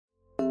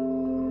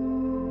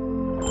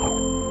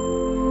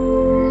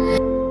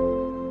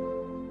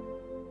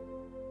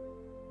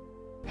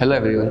Hello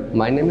everyone,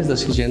 my name is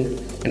Darshit Jain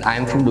and I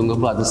am from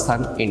Dungarpur,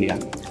 Rajasthan, India.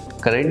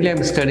 Currently I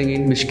am studying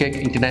in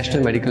Bishkek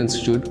International Medical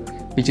Institute,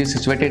 which is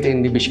situated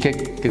in the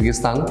Bishkek,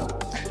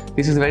 Kyrgyzstan.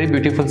 This is a very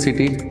beautiful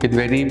city with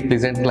very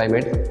pleasant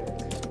climate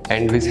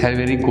and which have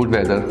very good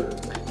weather.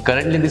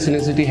 Currently this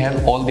university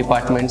have all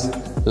departments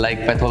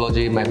like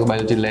pathology,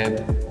 microbiology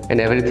lab and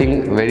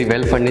everything very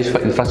well furnished for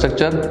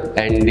infrastructure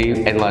and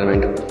the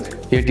environment.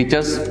 Here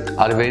teachers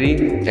are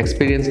very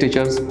experienced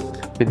teachers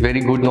with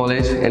very good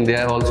knowledge, and they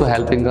are also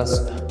helping us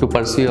to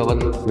pursue our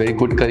very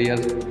good career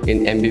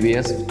in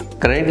MBBS.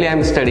 Currently I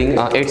am studying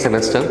 8th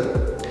semester.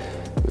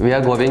 We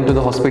are going to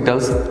the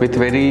hospitals with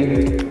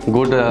very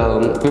good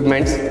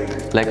equipments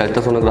like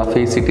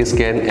ultrasonography, CT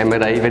scan,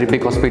 MRI, very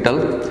big hospital.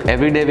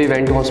 Every day we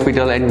went to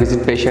hospital and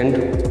visit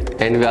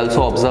patient, and we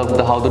also observe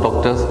how the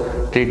doctors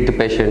treat the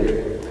patient.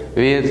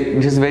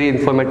 This is very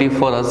informative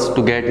for us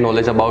to get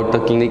knowledge about the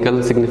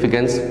clinical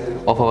significance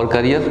of our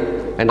career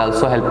and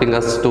also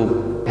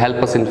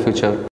help us in future.